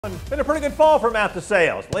Been a pretty good fall for Mount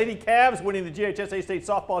DeSales. Lady Cavs winning the GHSA State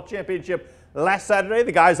Softball Championship last Saturday.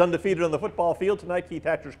 The guys undefeated on the football field. Tonight, Keith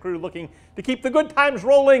Hatcher's crew looking to keep the good times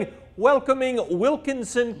rolling, welcoming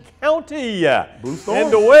Wilkinson County.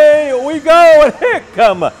 And away we go, and here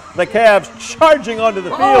come the Cavs charging onto the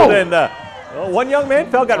field. And one young man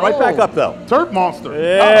got right back up, though. Turf monster.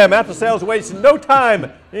 Yeah, Mount DeSales wastes no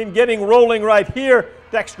time in getting rolling right here.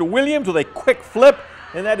 Dexter Williams with a quick flip.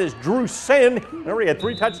 And that is Drew Sen. Remember, he had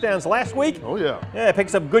 3 touchdowns last week. Oh, yeah. Yeah,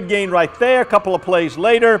 picks up good gain right there. A couple of plays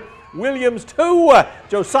later. Williams, 2.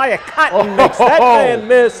 Josiah Cotton makes that man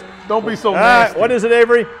miss. Don't be so nasty. What is it,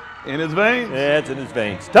 Avery? In his veins? Yeah, it's in his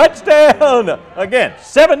veins. Touchdown! Again,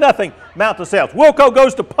 7-0 Mount DeSales. Wilco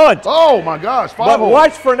goes to punt. Oh, my gosh. But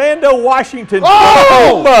watch Fernando Washington.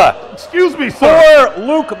 Excuse me, sir. For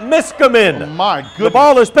Luke Miskamin. Oh, my goodness. The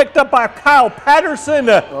ball is picked up by Kyle Patterson.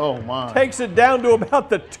 Oh, my. Takes it down to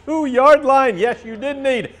about the 2-yard line. Yes, you did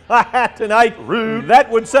need a hat tonight. Rude. That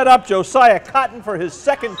would set up Josiah Cotton for his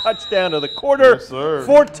 2nd touchdown of the quarter. Yes, sir.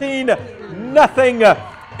 14-0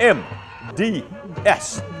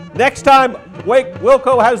 MDS. Next time,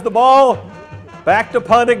 Wilco has the ball. Back to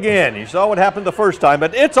punt again. You saw what happened the first time,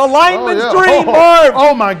 but it's a lineman's dream, Marv.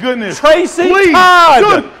 Oh, my goodness. Tracy Please. Todd.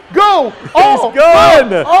 Good. Go. He's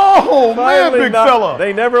good. Oh, man, big fella.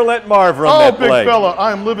 They never let Marv run that play. Oh, big fella.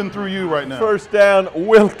 I am living through you right now. First down,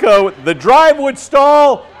 Wilco. The drive would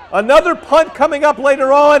stall. Another punt coming up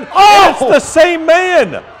later on. Oh! And it's the same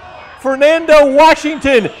man. Fernando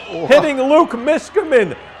Washington hitting Luke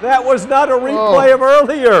Miskamin. That was not a replay of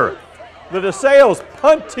earlier. The DeSales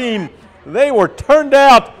punt team, they were turned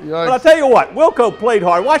out. Yikes. But I'll tell you what, Wilco played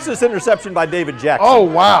hard. Watch this interception by David Jackson. Oh,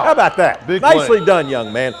 wow. How about that? Big Nicely play. done,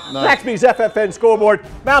 young man. Nice. Zaxby's FFN scoreboard.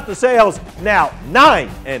 Mount DeSales now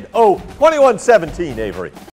 9-0, 21-17, Avery.